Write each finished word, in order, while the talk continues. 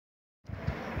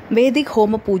வேதிக்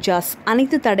ஹோம பூஜாஸ்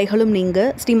அனைத்து தடைகளும் நீங்க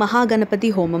ஸ்ரீ மகாகணபதி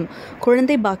ஹோமம்,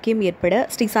 குழந்தை பாக்கியம் ஏற்பட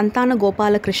ஸ்ரீ சந்தான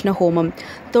கோபாலகிருஷ்ண ஹோமம்,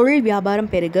 தொழில் வியாபாரம்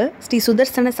பெருக ஸ்ரீ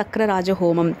சுதர்சன சக்கரராஜ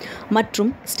ஹோமம்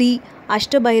மற்றும் ஸ்ரீ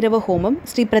அஷ்டபைரவ ஹோமம்,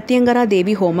 ஸ்ரீ பிரத்யங்கரா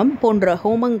தேவி ஹோமம் போன்ற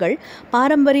ஹோமங்கள்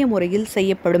பாரம்பரிய முறையில்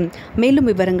செய்யப்படும். மேலும்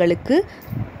விவரங்களுக்கு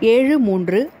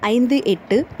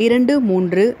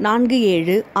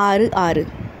 7358234766.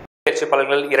 பயிற்சி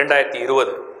பலன்கள்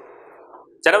 2020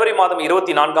 ஜனவரி மாதம்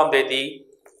 24ஆம் தேதி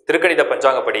திருக்கணித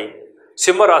பஞ்சாங்கப்படி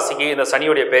சிம்ம ராசிக்கு இந்த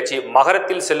சனியுடைய பயிற்சி.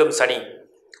 மகரத்தில் செல்லும் சனி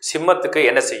சிம்மத்துக்கு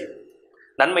என்ன செய்யும்?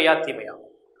 நன்மையா தீமையா?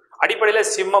 அடிப்படையில்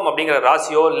சிம்மம் அப்படிங்கிற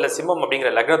ராசியோ இல்லை சிம்மம் அப்படிங்கிற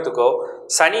லக்னத்துக்கோ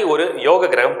சனி ஒரு யோக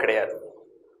கிரகம் கிடையாது.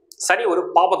 சனி ஒரு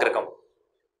பாப கிரகம்,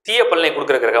 தீய பலனை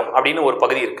கொடுக்குற கிரகம் அப்படின்னு ஒரு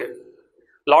பகுதி இருக்கு.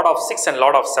 Lord of 6 and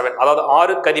Lord of 7, அதாவது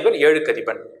 6 கதிபன் 7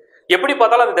 கதிபன். எப்படி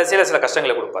பார்த்தாலும் அந்த திசையில சில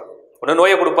கஷ்டங்களை கொடுப்பார். ஒன்று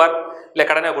நோயை கொடுப்பார், இல்லை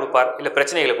கடனை கொடுப்பார், இல்லை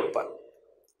பிரச்சனைகளை கொடுப்பார்.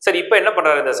 சரி, இப்போ என்ன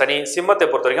பண்ணுறாரு இந்த சனி? சிம்மத்தை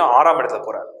பொறுத்த வரைக்கும் 6ஆம் இடத்துல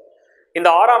போகிறார். இந்த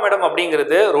 6ஆம் இடம்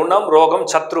அப்படிங்கிறது ருணம், ரோகம்,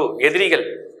 சத்ரு,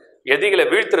 எதிரிகளை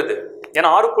வீழ்த்துறது. ஏன்னா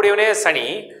 6 சனி,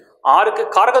 6க்கு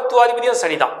காரகத்துவாதிபதியும்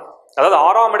சனி தான். அதாவது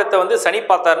 6ஆம் இடத்தை வந்து சனி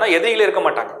பார்த்தாருன்னா எதிரிகளே இருக்க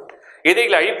மாட்டாங்க,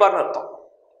 எதிரிகளை அழிப்பார்னு அர்த்தம்.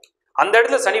 அந்த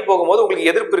இடத்துல சனி போகும்போது உங்களுக்கு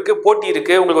எதிர்ப்பு இருக்குது, போட்டி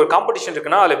இருக்குது, உங்களுக்கு ஒரு காம்படிஷன்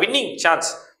இருக்குன்னா அதில் வின்னிங் சான்ஸ்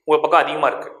உங்கள் பக்கம்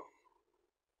அதிகமாக இருக்குது.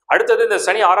 அடுத்தது இந்த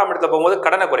சனி 6ஆம் இடத்துல போகும்போது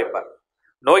கடனை குறைப்பார்,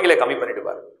 நோய்களை கம்மி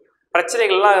பண்ணிடுவார்,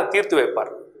 பிரச்சனைகள்லாம் தீர்த்து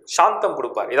வைப்பார், சாந்தம்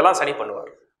கொடுப்பார். இதெல்லாம் சனி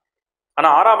பண்ணுவார்.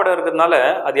 ஆனால் 6ஆம் இடம் இருக்கிறதுனால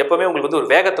அது எப்பவுமே உங்களுக்கு வந்து ஒரு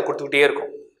வேகத்தை கொடுத்துக்கிட்டே இருக்கும்,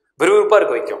 விறுவிறுப்பாக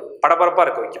இருக்க வைக்கும், பரபரப்பாக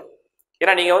இருக்க வைக்கும்.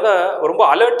 ஏன்னா நீங்கள் வந்து ரொம்ப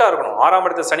அலர்ட்டாக இருக்கணும். 6ஆம்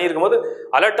இடத்துல சனி இருக்கும்போது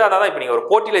அலர்ட்டாக இருந்தால் தான். இப்போ நீங்கள் ஒரு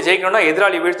போட்டியில் ஜெயிக்கணும்னா,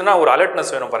 எதிராளி வீழ்த்துனா ஒரு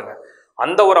அலர்ட்னஸ் வேணும் பாருங்கள்.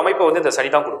 அந்த ஒரு அமைப்பை வந்து இந்த சனி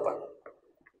தான் கொடுப்பார்.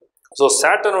 ஸோ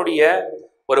சேட்டனுடைய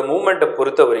ஒரு மூமெண்ட்டை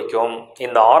பொறுத்த வரைக்கும்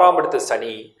இந்த 6ஆம் இடத்து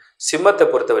சனி சிம்மத்தை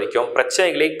பொறுத்த வரைக்கும்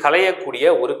பிரச்சனைகளை களையக்கூடிய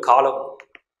ஒரு காலம்.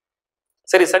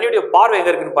 சரி, சனியுடைய பார்வை எங்க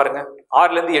இருக்குன்னு பாருங்க.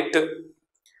 6லேருந்து 8.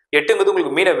 8ங்கிறது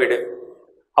உங்களுக்கு மீன வீடு.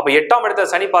 அப்போ 8ஆம் இடத்துல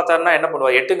சனி பார்த்தாருன்னா என்ன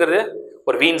பண்ணுவார்? 8ங்கிறது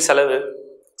ஒரு வீண் செலவு,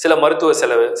 சில மருத்துவ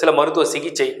செலவு, சில மருத்துவ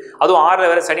சிகிச்சை. அதுவும் 6ல்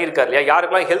வேற சனி இருக்கார் இல்லையா?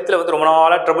 யாருக்கெல்லாம் ஹெல்த்தில் வந்து ரொம்ப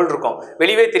நாளாக ட்ரபிள் இருக்கும்,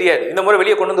 வெளியே தெரியாது, இந்த முறை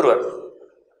வெளியே கொண்டு வந்துருவார்.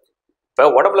 இப்போ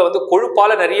உடம்புல வந்து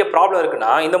கொழுப்பால் நிறைய ப்ராப்ளம்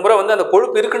இருக்குன்னா இந்த முறை வந்து அந்த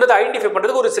கொழுப்பு இருக்குன்றதை ஐடென்டிஃபை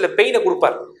பண்ணுறதுக்கு ஒரு சில பெயினை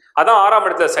கொடுப்பார். அதான் 6ஆம்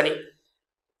இடத்துல சனி.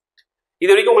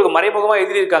 இது வரைக்கும் உங்களுக்கு மறைமுகமாக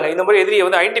எதிரி இருக்காங்க, இந்த முறை எதிரியை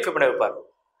வந்து ஐடென்டிஃபை பண்ண வைப்பார்.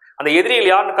 அந்த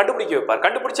எதிரிகள் யாருன்னு கண்டுபிடிக்க வைப்பார்.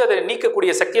 கண்டுபிடிச்சு அதை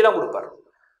நீக்கக்கூடிய சக்தியை தான் கொடுப்பார்.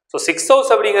 ஸோ 6th house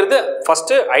அப்படிங்கிறது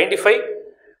ஃபர்ஸ்ட் ஐடென்டிஃபை,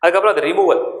 அதுக்கப்புறம் அது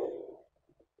ரிமூவல்.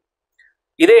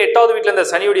 இதே 8வது வீட்டில் இந்த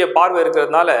சனியுடைய பார்வை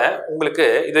இருக்கிறதுனால உங்களுக்கு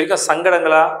இது வரைக்கும்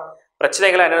சங்கடங்களா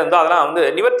பிரச்சனைகளா என்ன இருந்தோ அதெல்லாம் வந்து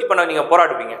நிவர்த்தி பண்ண நீங்கள்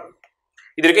போராடுவீங்க.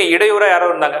 இது வரைக்கும் இடையூறாக யாரோ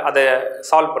இருந்தாங்க, அதை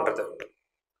சால்வ் பண்ணுறது.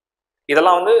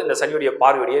 இதெல்லாம் வந்து இந்த சனியுடைய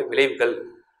பார்வையுடைய விளைவுகள்.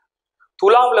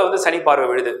 துலாமில் வந்து சனி பார்வை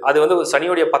விழுது. அது வந்து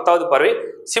சனியுடைய 10வது பார்வை.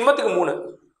 சிம்மத்துக்கு 3.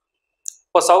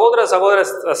 இப்போ சகோதரி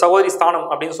ஸ்தானம்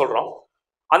அப்படின்னு சொல்கிறோம்.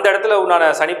 அந்த இடத்துல உண்டான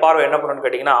சனி பார்வை என்ன பண்ணணும்னு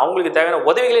கேட்டிங்கன்னா, அவங்களுக்கு தேவையான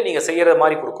உதவிகளை நீங்கள் செய்கிற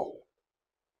மாதிரி கொடுக்கும்.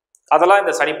 அதெல்லாம்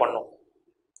இந்த சனி பண்ணும்.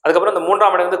 அதுக்கப்புறம் இந்த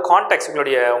 3ஆம் இடம் வந்து கான்டாக்ட்ஸ்,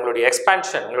 உங்களுடைய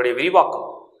எக்ஸ்பான்ஷன், உங்களுடைய விரிவாக்கம்.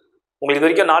 உங்களுக்கு இது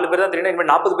வரைக்கும் 4 பேர் தான் தெரியும்,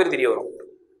 இனிமேல் 40 பேர் தெரிய வரும்.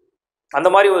 அந்த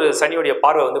மாதிரி ஒரு சனியுடைய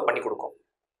பார்வை வந்து பண்ணி கொடுக்கும்.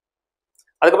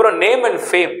 அதுக்கப்புறம் நேம் அண்ட்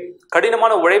ஃபேம்,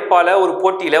 கடினமான உழைப்பால் ஒரு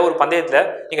போட்டியில் ஒரு பந்தயத்தில்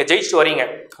நீங்கள் ஜெயிச்சுட்டு வரீங்க,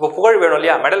 இப்போ புகழ் வேணும்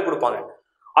இல்லையா, மெடல் கொடுப்பாங்க.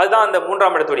 அதுதான் அந்த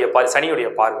 3ஆம் இடத்துடைய சனியுடைய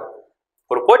பார்வை.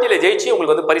 ஒரு போட்டியில் ஜெயிச்சு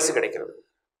உங்களுக்கு வந்து பரிசு கிடைக்கிறது.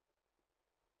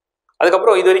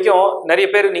 அதுக்கப்புறம் இது வரைக்கும் நிறைய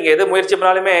பேர் நீங்கள் எது முயற்சி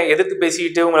பண்ணாலுமே எதிர்த்து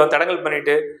பேசிக்கிட்டு உங்களை தடங்கல்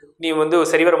பண்ணிட்டு நீ வந்து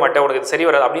சரி வர மாட்டேன், உனக்கு இது சரி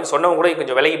வராது அப்படின்னு சொன்னவங்க கூட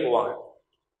கொஞ்சம் விலகி போவாங்க.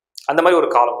 அந்த மாதிரி ஒரு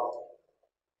காலம்.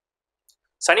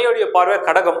 சனியுடைய பார்வை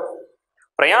கடகம்.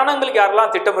 பிரயாணங்களுக்கு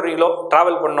யாரெல்லாம் திட்டமிடுறீங்களோ,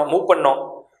 டிராவல் பண்ணணும், மூவ் பண்ணணும்,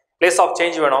 பிளேஸ் ஆஃப்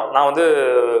சேஞ்ச் வேணும், நான் வந்து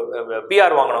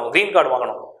பிஆர் வாங்கணும், கிரீன் கார்டு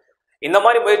வாங்கணும், இந்த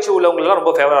மாதிரி முயற்சி உள்ளவங்களெல்லாம்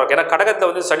ரொம்ப ஃபேவராக இருக்கும். ஏன்னா கடகத்தில்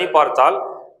வந்து சனி பார்த்தால்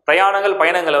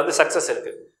பயணங்கள் வந்து சக்ஸஸ்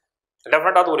இருக்குது,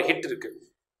 டெஃபினட்டாக ஒரு ஹிட் இருக்குது,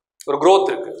 ஒரு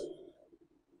க்ரோத் இருக்குது.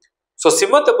 ஸோ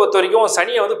சிம்மத்தை பொறுத்த வரைக்கும்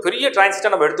சனியை வந்து பெரிய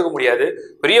டிரான்சிட்டாக நம்ம எடுத்துக்க முடியாது,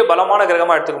 பெரிய பலமான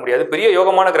கிரகமாக எடுத்துக்க முடியாது, பெரிய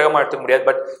யோகமான கிரகமாக எடுத்துக்க முடியாது.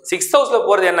 பட் 6th ஹவுஸில்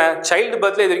போகிறது என்ன? சைல்டு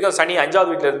பர்த்தில் இது வரைக்கும் சனி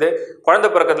 5வது வீட்டிலேருந்து குழந்தை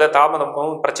பிறக்கத்தில்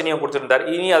தாமதமும் பிரச்சனையும் கொடுத்துருந்தார்.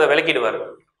 இனி அதை விலக்கிடுவார்.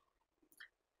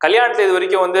 கல்யாணத்தில் இது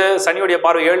வரைக்கும் வந்து சனியுடைய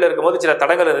பார்வை 7ல் இருக்கும்போது சில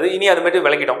தடங்கள் இருந்தது, இனி அது மட்டும்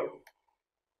விலகிடும்.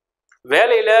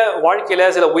 வேலையில்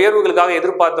வாழ்க்கையில் சில உயர்வுகளுக்காக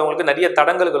எதிர்பார்த்தவங்களுக்கு நிறைய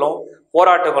தடங்கல்களும்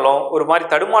போராட்டங்களும் ஒரு மாதிரி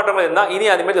தடுமாற்றங்கள் இருந்தால் இனி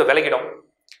அதுமாரி விலகிடும்.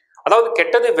 அதாவது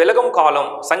கெட்டது விலகும் காலம்,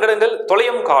 சங்கடங்கள்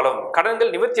தொலையும் காலம்,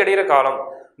 கடன்கள் நிவர்த்தி அடைகிற காலம்,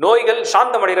 நோய்கள்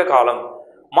சாந்தம் அடைகிற காலம்,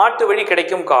 மாற்று வழி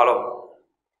கிடைக்கும் காலம்.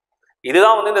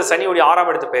 இதுதான் வந்து இந்த சனியுடைய 6ஆம்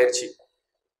இடத்து பயிற்சி.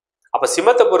 அப்போ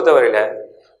சிம்மத்தை பொறுத்தவரையில்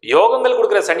யோகங்கள்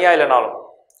கொடுக்குற சனியாக இல்லைனாலும்,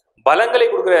 பலங்களை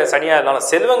கொடுக்குற சனியாக இருந்தாலும்,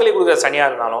 செல்வங்களை கொடுக்குற சனியாக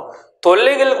இருந்தாலும்,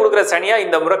 தொல்லைகள் கொடுக்குற சனியாக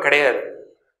இந்த முறை கிடையாது.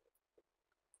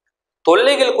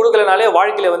 தொல்லைகள் கொடுக்கலனாலே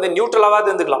வாழ்க்கையில வந்து நியூட்ரலாக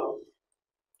இருந்துக்கலாம்.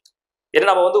 ஏன்னா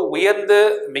நம்ம வந்து உயர்ந்து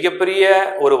மிகப்பெரிய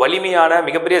ஒரு வலிமையான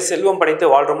மிகப்பெரிய செல்வம் படைத்து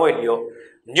வாழ்கிறோமோ இல்லையோ,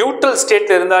 நியூட்ரல்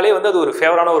ஸ்டேட்டில் இருந்தாலே வந்து அது ஒரு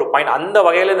ஃபேவரான ஒரு பாயிண்ட். அந்த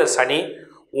வகையில் இந்த சனி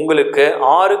உங்களுக்கு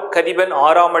 6க்கு அதிபன்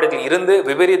 6ஆம் இடத்தில் இருந்து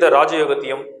விபரீத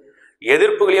ராஜயோகத்தையும்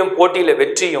எதிர்ப்புகளையும் போட்டியில்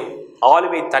வெற்றியும்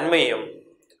ஆளுமை தன்மையும்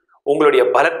உங்களுடைய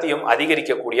பலத்தையும்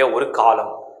அதிகரிக்கக்கூடிய ஒரு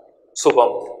காலம்.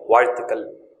 சுபம், வாழ்த்துக்கள்.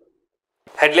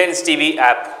 ஹெட்லைன்ஸ் டிவி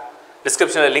ஆப்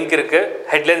டிஸ்கிரிப்ஷனில் லிங்க் இருக்குது.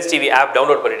 ஹெட்லைன்ஸ் டிவி ஆப்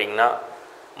டவுன்லோட் பண்ணிட்டீங்கன்னா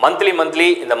மந்த்லி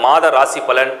இந்த மாத ராசி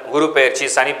பலன், குரு பெயர்ச்சி,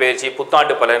 சனி பெயர்ச்சி,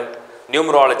 புத்தாண்டு பலன்,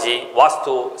 நியூமராலஜி,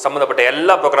 வாஸ்து சம்மந்தப்பட்ட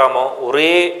எல்லா ப்ரோக்ராமும்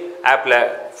ஒரே ஆப்பில்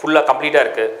ஃபுல்லாக கம்ப்ளீட்டாக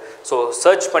இருக்குது. ஸோ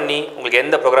சர்ச் பண்ணி உங்களுக்கு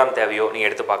எந்த ப்ரோக்ராம் தேவையோ நீங்கள்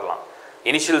எடுத்து பார்க்கலாம்.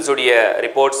 இனிஷியல்ஸுடைய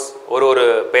ரிப்போர்ட்ஸ், ஒரு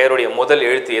பெயருடைய முதல்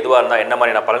எழுத்து எதுவாக இருந்தால் என்ன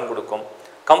மாதிரி நான் பலன் கொடுக்கும்,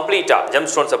 கம்ப்ளீட்டாக ஜெம்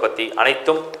ஸ்டோன்ஸை பற்றி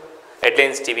அனைத்தும்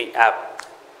ஹெட்லைன்ஸ் டிவி ஆப்.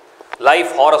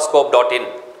 lifehoroscope.in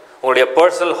உங்களுடைய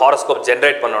பர்சனல் ஹாரோஸ்கோப்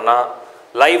ஜென்ரேட் பண்ணோன்னா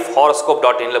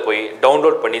lifehoroscope.in போய்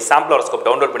டவுன்லோட் பண்ணி சாம்பிள் ஹாரோஸ்கோப்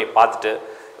டவுன்லோட் பண்ணி பார்த்துட்டு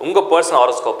உங்கள் பர்சனல்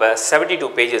ஹாரோஸ்கோப்பை 72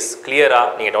 பேஜஸ்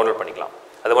கிளியராக நீங்கள் டவுன்லோட் பண்ணிக்கலாம்.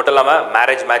 அது மட்டும் இல்லாமல்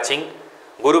மேரேஜ் மேட்சிங்,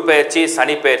 குரு பெயர்ச்சி,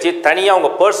 சனி பெயர்ச்சி தனியாக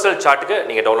உங்கள் பர்சனல் சார்ட்டுக்கு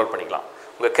நீங்கள் டவுன்லோட் பண்ணிக்கலாம்.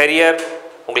 உங்கள் கரியர்,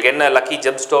 உங்களுக்கு என்ன லக்கி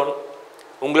ஜெம் ஸ்டோன்,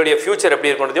 உங்களுடைய ஃப்யூச்சர்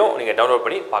எப்படி இருக்குன்றதையும் நீங்கள் டவுன்லோட்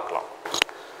பண்ணி பார்க்கலாம்.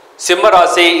 சிம்ம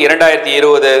ராசி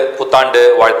 2020 புத்தாண்டு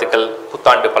வாழ்த்துக்கள்,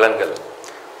 புத்தாண்டு பலன்கள்.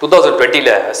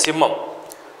 2020 சிம்மம்.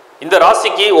 இந்த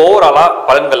ராசிக்கு ஓவராலாக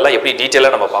பலன்கள்லாம் எப்படி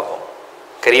டீட்டெயிலாக நம்ம பார்ப்போம்.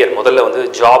 கரியர் முதல்ல வந்து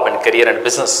job and career and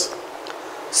business.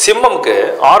 சிம்மம்க்கு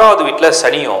 6வது வீட்டில்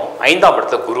சனியும் 5ஆம்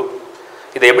இடத்துல குரு.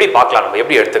 இதை எப்படி பார்க்கலாம், நம்ம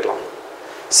எப்படி எடுத்துக்கலாம்?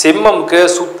 சிம்மம்க்கு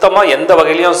சுத்தமாக எந்த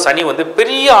வகையிலையும் சனி வந்து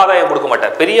பெரிய ஆதாயம் கொடுக்க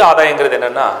மாட்டார். பெரிய ஆதாயங்கிறது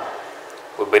என்னென்னா,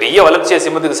 ஒரு பெரிய வளர்ச்சியை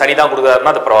சிம்மத்துக்கு சனி தான்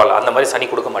கொடுக்குறாருன்னா அது பரவாயில்ல, அந்த மாதிரி சனி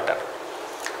கொடுக்க மாட்டார்.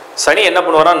 சனி என்ன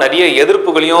பண்ணுவார்னா நிறைய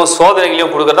எதிர்ப்புகளையும்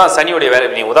சோதனைகளையும் கொடுக்குறது தான் சனியுடைய வேலை.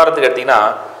 நீங்கள் உதாரணத்துக்கு எடுத்திங்கன்னா,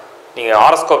 நீங்கள்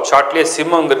ஹாரோஸ்கோப் சார்ட்லேயே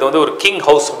சிம்மங்கிறது வந்து ஒரு கிங்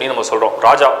ஹவுஸ் அப்படின்னு நம்ம சொல்கிறோம்.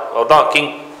 ராஜா, அவர் தான் கிங்.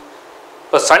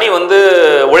 இப்போ சனி வந்து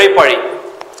உழைப்பாளி.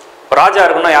 இப்போ ராஜா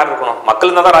இருக்கணும்னா யார் இருக்கணும்? மக்கள்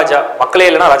இருந்தால் தான் ராஜா, மக்களே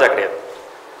இல்லைன்னா ராஜா கிடையாது.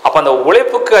 அப்போ அந்த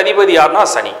உழைப்புக்கு அதிபதி யாருன்னா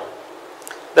சனி.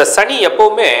 இந்த சனி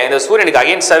எப்போவுமே இந்த சூரியனுக்கு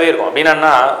அகெயின்ஸ்டாகவே இருக்கும்.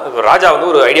 அப்படின்னா ராஜா வந்து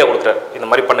ஒரு ஐடியா கொடுக்குறாரு, இந்த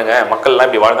மாதிரி பண்ணுங்கள், மக்கள்லாம்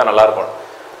இப்படி வாழ்ந்தால் நல்லாயிருக்கும்.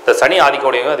 இந்த சனி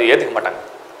ஆதிக்கோடையும் அதை ஏற்றுக்க மாட்டாங்க.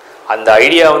 அந்த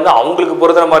ஐடியா வந்து அவங்களுக்கு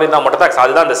பொறுத்த மாதிரி இருந்தால் மட்டும் தான்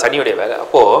அதுதான் அந்த சனியுடைய வேலை.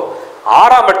 அப்போது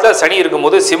 6ஆம் இடத்துல சனி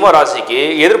இருக்கும்போது சிம்ம ராசிக்கு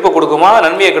எதிர்ப்பு கொடுக்குமா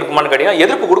நன்மையை கொடுக்குமான்னு கேட்டிங்கன்னா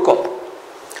எதிர்ப்பு கொடுக்கும்.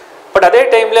 பட் அதே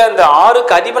டைமில் இந்த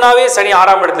 6க்கு அதிபனாகவே சனி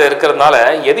 6ஆம் இடத்துல இருக்கிறதுனால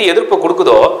எது எதிர்ப்பு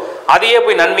கொடுக்குதோ அதையே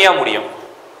போய் நன்மையாக முடியும்.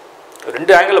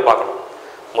 2 ஆங்கிளில் பார்க்கணும்.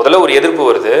 முதல்ல ஒரு எதிர்ப்பு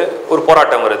வருது, ஒரு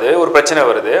போராட்டம் வருது, ஒரு பிரச்சனை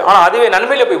வருது, ஆனால் அதுவே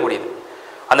நன்மையில போய் முடியுது.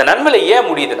 அந்த நன்மையில ஏன்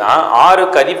முடியுதுன்னா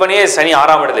 6க்கு அதிபனே சனி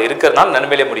 6ஆம் இடத்துல இருக்கிறதுனால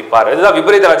நன்மையிலே முடிப்பார். இதுதான்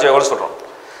விபரீத ராஜயோகம்னு சொல்கிறோம்.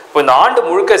 இப்போ இந்த ஆண்டு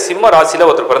முழுக்க சிம்ம ராசியில்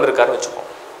ஒருத்தர் பிறந்திருக்காருன்னு வச்சுப்போம்.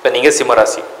 இப்போ நீங்கள் சிம்ம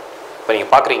ராசி, இப்போ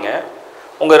நீங்கள் பார்க்குறீங்க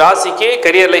உங்கள் ராசிக்கு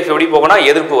கரியர் லைஃப் எப்படி போகணும்னா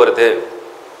எதிர்ப்பு வருது.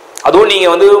 அதுவும்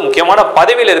நீங்கள் வந்து முக்கியமான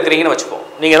பதவியில் இருக்கிறீங்கன்னு வச்சுப்போம்.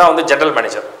 நீங்கள் தான் வந்து ஜென்ரல்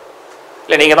மேனேஜர்,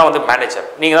 இல்லை நீங்கள் தான் வந்து மேனேஜர்,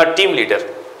 நீங்கள் தான் டீம் லீடர்,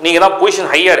 நீங்கள் தான் பொசிஷன்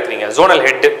ஹையாக இருக்கிறீங்க, ஜோனல்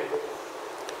ஹெட்டு.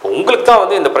 உங்களுக்கு தான்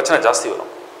வந்து இந்த பிரச்சனை ஜாஸ்தி வரும்.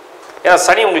 ஏன்னா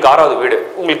சனி உங்களுக்கு 6வது வீடு.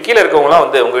 உங்களுக்கு கீழே இருக்கவங்களாம்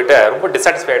வந்து உங்கள்கிட்ட ரொம்ப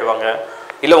டிசாட்டிஸ்ஃபை ஆகிடுவாங்க,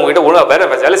 இல்லை உங்கள்கிட்ட ஒழுங்காக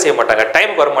வேலை செய்ய மாட்டாங்க,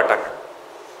 டைமுக்கு வர மாட்டாங்க.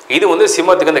 இது வந்து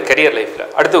சிம்மத்துக்கு இந்த கரியர் லைஃப்பில்.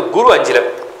 அடுத்து குரு 5ல்.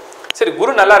 சரி,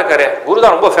 குரு நல்லா இருக்காரு, குரு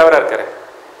தான் ரொம்ப ஃபேவராக இருக்காரு.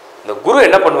 இந்த குரு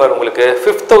என்ன பண்ணுவார்? உங்களுக்கு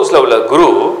 5th ஹவுஸில் உள்ள குரு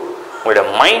உங்களுடைய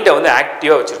மைண்டை வந்து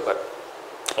ஆக்டிவாக வச்சுருப்பார்.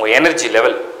 உங்கள் எனர்ஜி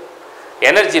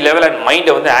லெவல் அண்ட்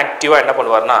மைண்டை வந்து ஆக்டிவாக என்ன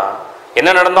பண்ணுவார்னா, என்ன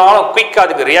நடந்தாலும் குயிக்காக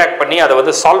அதுக்கு ரியாக்ட் பண்ணி அதை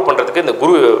வந்து சால்வ் பண்ணுறதுக்கு இந்த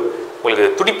குரு உங்களுக்கு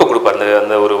துடிப்பு கொடுப்பார்,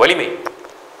 அந்த ஒரு வலிமை.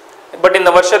 பட்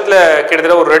இந்த வருஷத்தில்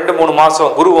கிட்டத்தட்ட ஒரு 2-3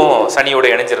 மாதம் குருவும் சனியோட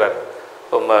இணைஞ்சிடறாரு.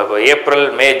 ஏப்ரல்,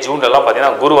 மே, ஜூன்லலாம்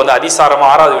பார்த்தீங்கன்னா குரு வந்து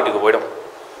அதிசாரமாக 6வது வீட்டுக்கு போயிடும்.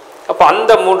 அப்போ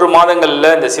அந்த 3 மாதங்களில்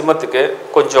இந்த சிம்மத்துக்கு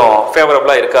கொஞ்சம்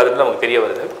ஃபேவரபுளாக இருக்காதுன்னு நமக்கு தெரிய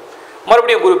வருது.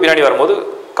 மறுபடியும் குரு பின்னாடி வரும்போது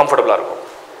கம்ஃபர்டபுளாக இருக்கும்.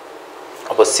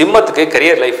 அப்போ சிம்மத்துக்கு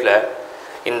கரியர் லைஃப்பில்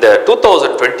இந்த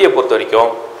 2020 பொறுத்த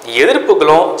வரைக்கும்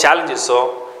எதிர்ப்புகளும் சேலஞ்சஸும்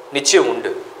நிச்சயம்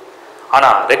உண்டு.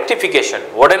 ஆனால் ரெக்டிஃபிகேஷன்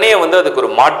உடனே வந்து அதுக்கு ஒரு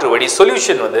மாற்று வழி,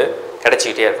 சொல்யூஷன் வந்து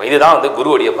கிடைச்சிக்கிட்டே இருக்கும். இதுதான் வந்து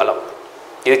குருவுடைய பலம்.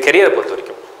 இது கரியரை பொறுத்த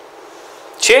வரைக்கும்.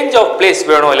 சேஞ்ச் ஆஃப் பிளேஸ்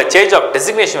வேணும், இல்லை சேஞ்ச் ஆஃப்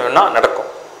டெசிக்னேஷன் வேணும்னா நடக்கும்.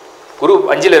 குரு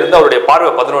 5ல் இருந்து அவருடைய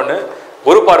பார்வை 11,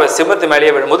 குரு பார்வை சிம்மத்து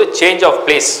மேலேயே விழும்போது சேஞ்ச் ஆஃப்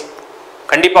பிளேஸ்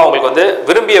கண்டிப்பாக உங்களுக்கு வந்து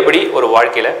விரும்பியபடி ஒரு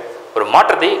வாழ்க்கையில் ஒரு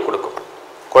மாற்றத்தை கொடுக்கும்.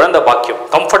 குழந்தை பாக்கியம்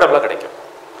கம்ஃபர்டபுளாக கிடைக்கும்.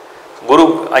 குரு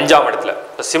 5ஆம் இடத்துல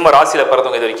சிம்ம ராசியில்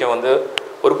பிறந்தவங்க இது வரைக்கும் வந்து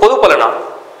ஒரு பொது பலனா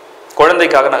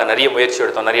குழந்தைக்காக நாங்கள் நிறைய முயற்சி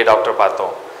எடுத்தோம், நிறைய டாக்டர்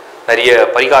பார்த்தோம், நிறைய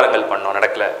பரிகாரங்கள் பண்ணோம்,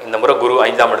 நடக்கலை. இந்த முறை குரு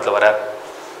 5ஆம் இடத்துல வர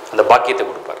அந்த பாக்கியத்தை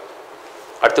கொடுப்பார்.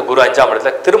 அடுத்து குரு 5ஆம்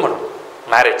இடத்துல திருமணம்,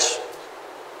 மேரேஜ்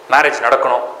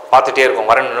நடக்கணும், பார்த்துட்டே இருக்கும்,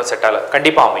 வரணும், இன்னும் செட்டால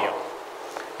கண்டிப்பாக அமையும்.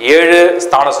 7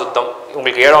 ஸ்தான சுத்தம்.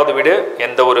 உங்களுக்கு 7வது வீடு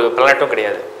எந்த ஒரு பிளானட்டும்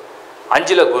கிடையாது.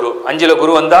 5ல்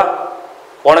குரு வந்தால்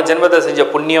போன ஜென்மத்தை செஞ்ச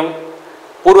புண்ணியம்,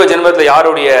 பூர்வ ஜென்மத்தில்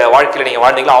யாருடைய வாழ்க்கையில் நீங்கள்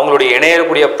வாழ்ந்தீங்களோ அவங்களுடைய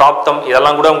இணையக்கூடிய பிராப்தம்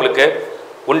இதெல்லாம் கூட உங்களுக்கு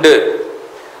உண்டு.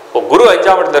 இப்போ குரு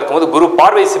 5ஆம் இடத்துல இருக்கும்போது குரு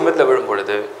பார்வை சிம்மத்தில் விழும்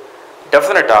பொழுது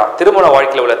டெஃபினட்டாக திருமண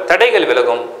வாழ்க்கையில் உள்ள தடைகள்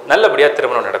விலகும், நல்லபடியாக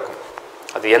திருமணம் நடக்கும்.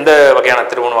 அது எந்த வகையான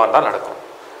திருமணமாக இருந்தால் நடக்கும்.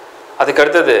 அதுக்கு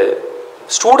அடுத்தது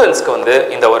ஸ்டூடெண்ட்ஸ்க்கு வந்து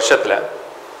இந்த வருஷத்தில்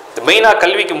மெயினாக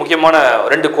கல்விக்கு முக்கியமான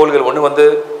 2 கோள்கள், ஒன்று வந்து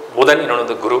புதன், இன்னொன்று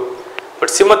வந்து குரு.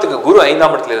 பட் சிம்மத்துக்கு குரு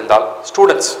 5ஆம் இடத்துல இருந்தால்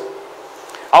ஸ்டூடெண்ட்ஸ்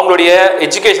அவங்களுடைய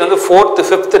எஜுகேஷன் வந்து 4th,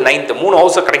 5th, 9th 3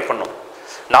 ஹவுஸை கனெக்ட் பண்ணும்.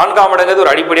 4ஆம் இடங்கிறது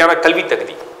ஒரு அடிப்படையான கல்வி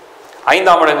தகுதி,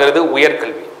 5ஆம் இடங்கிறது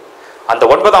உயர்கல்வி, அந்த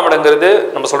 9ஆம் இடங்கிறது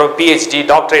நம்ம சொல்கிறோம் PhD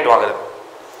டாக்டரேட் வாங்குறது.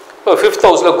 இப்போ 5th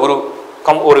ஹவுஸில் குரு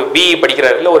ஒரு BE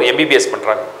படிக்கிறாரு, இல்லை ஒரு MBBS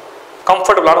பண்ணுறாங்க,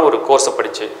 கம்ஃபர்டபுளான ஒரு கோர்ஸை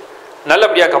படித்து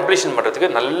நல்லபடியாக கம்ப்ளீஷன் பண்ணுறதுக்கு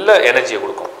நல்ல எனர்ஜியை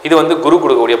கொடுக்கும். இது வந்து குரு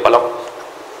கொடுக்கக்கூடிய பலம்.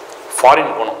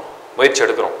 ஃபாரின் போகணும், முயற்சி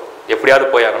எடுக்கிறோம், எப்படியாவது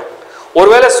போயாகணும்.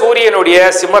 ஒருவேளை சூரியனுடைய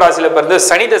சிம்ம ராசியில் பிறந்து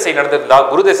சனி தசை நடந்திருந்தா,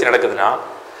 குரு தசை நடக்குதுன்னா,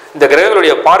 இந்த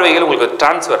கிரகங்களுடைய பார்வைகள் உங்களுக்கு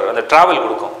டிரான்ஸ்ஃபர், அந்த ட்ராவல்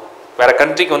கொடுக்கும். வேறு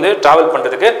கண்ட்ரிக்கு வந்து ட்ராவல்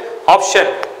பண்ணுறதுக்கு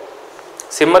ஆப்ஷன்.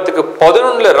 சிம்மத்துக்கு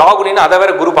 11ல் ராகுனின்னு அதை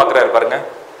வேற குரு பார்க்குறாரு பாருங்க.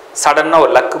 சடனாக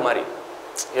ஒரு லக்கு மாதிரி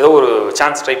ஏதோ ஒரு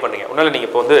சான்ஸ் ட்ரை பண்ணுங்க. ஒன்றும் நீங்கள்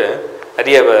இப்போ வந்து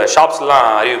நிறைய ஷாப்ஸ்லாம்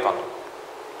அறிவிப்பாங்க,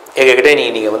 எங்ககிட்ட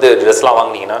நீங்கள் வந்து ட்ரெஸ்லாம்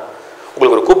வாங்கினீங்கன்னா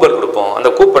உங்களுக்கு ஒரு கூப்பன் கொடுப்போம், அந்த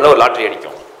கூப்பனில் ஒரு லாட்ரி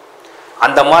அடிக்கும்.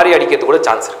 அந்த மாதிரி அடிக்கிறதுக்கு கூட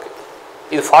சான்ஸ் இருக்குது.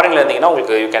 இது ஃபாரினில் இருந்தீங்கன்னா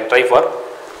உங்களுக்கு you can try for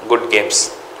good games.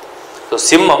 So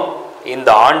சிம்மம் இந்த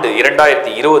ஆண்டு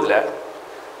 2020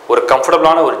 ஒரு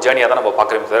கம்ஃபர்டபுளான ஒரு ஜேர்னியாக தான் நம்ம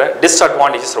பார்க்குறோம். தவிர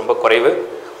டிஸ்அட்வான்டேஜஸ் ரொம்ப குறைவு.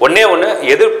 ஒன்று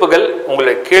எதிர்ப்புகள்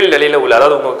உங்களை கீழ் நிலையில் உள்ள,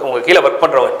 அதாவது உங்கள் கீழே ஒர்க்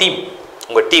பண்ணுறவங்க டீம்,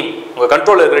 உங்கள்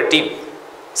கண்ட்ரோலில் இருக்கிற டீம்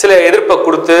சில எதிர்ப்பை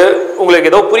கொடுத்து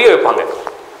உங்களுக்கு ஏதோ புரிய வைப்பாங்க.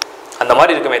 அந்த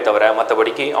மாதிரி இருக்குமே தவிர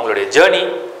மற்றபடிக்கு அவங்களுடைய journey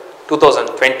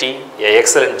 2020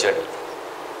 excellent journey.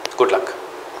 Good luck.